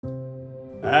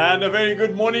And a very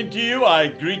good morning to you. I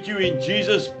greet you in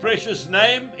Jesus' precious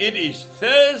name. It is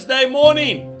Thursday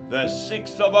morning, the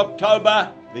 6th of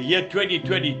October, the year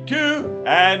 2022.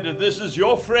 And this is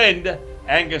your friend,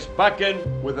 Angus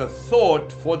Buchan, with a thought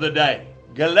for the day.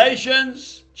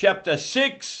 Galatians chapter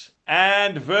 6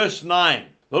 and verse 9.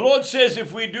 The Lord says,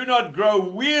 if we do not grow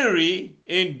weary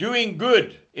in doing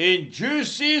good, in due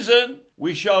season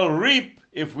we shall reap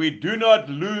if we do not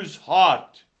lose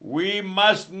heart. We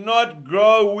must not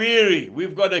grow weary.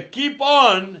 We've got to keep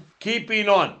on keeping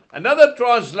on. Another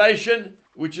translation,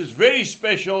 which is very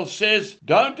special, says,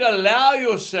 don't allow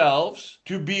yourselves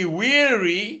to be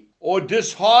weary or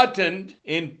disheartened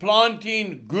in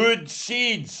planting good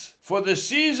seeds. For the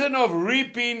season of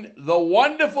reaping the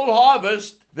wonderful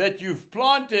harvest that you've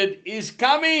planted is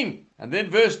coming. And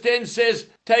then verse 10 says,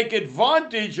 take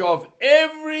advantage of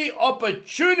every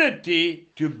opportunity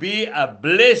to be a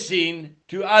blessing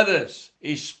to others,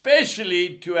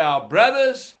 especially to our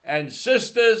brothers and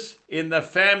sisters in the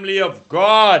family of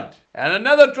God. And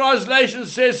another translation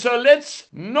says, so let's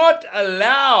not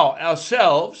allow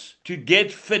ourselves to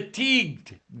get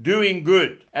fatigued doing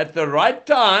good. At the right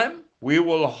time, we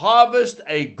will harvest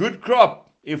a good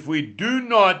crop if we do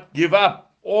not give up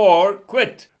or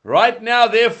quit. Right now,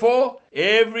 therefore,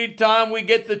 every time we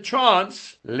get the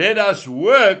chance, let us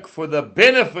work for the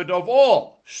benefit of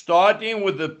all, starting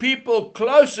with the people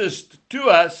closest to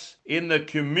us in the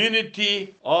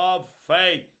community of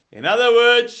faith. In other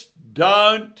words,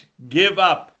 don't give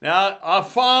up. Now, I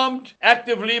farmed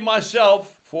actively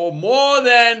myself for more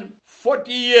than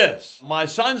 40 years. My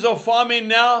sons are farming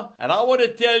now, and I want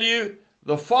to tell you,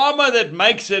 the farmer that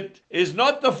makes it is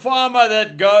not the farmer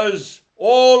that goes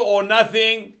all or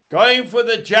nothing, going for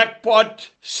the jackpot,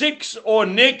 six or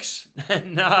nix.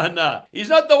 No. He's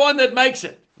not the one that makes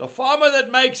it. The farmer that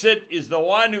makes it is the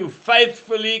one who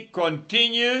faithfully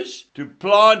continues to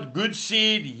plant good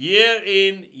seed year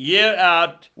in, year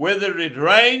out, whether it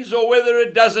rains or whether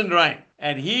it doesn't rain.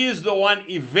 And he is the one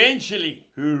eventually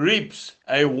who reaps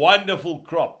a wonderful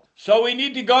crop. So we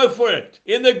need to go for it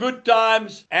in the good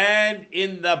times and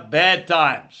in the bad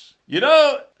times. You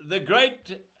know, the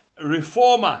great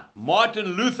reformer Martin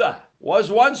Luther was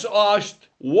once asked,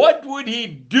 what would he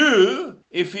do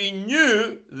if he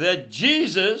knew that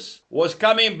Jesus was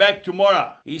coming back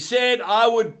tomorrow? He said, I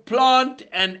would plant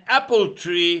an apple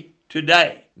tree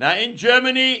today. Now in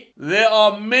Germany, there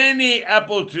are many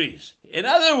apple trees. In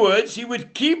other words, he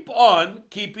would keep on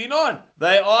keeping on.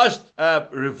 They asked a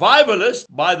revivalist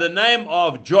by the name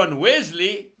of John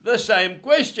Wesley the same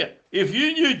question. If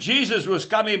you knew Jesus was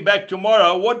coming back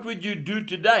tomorrow, what would you do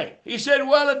today? He said,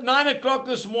 well, at 9 o'clock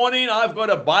this morning, I've got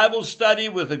a Bible study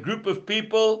with a group of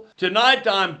people. Tonight,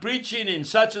 I'm preaching in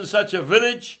such and such a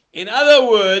village. In other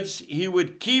words, he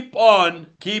would keep on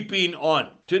keeping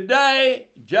on. Today,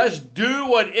 just do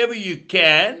whatever you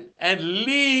can and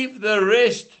leave the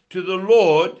rest to the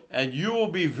Lord, and you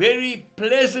will be very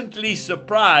pleasantly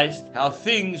surprised how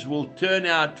things will turn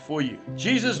out for you.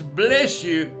 Jesus bless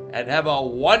you and have a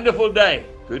wonderful day.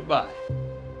 Goodbye.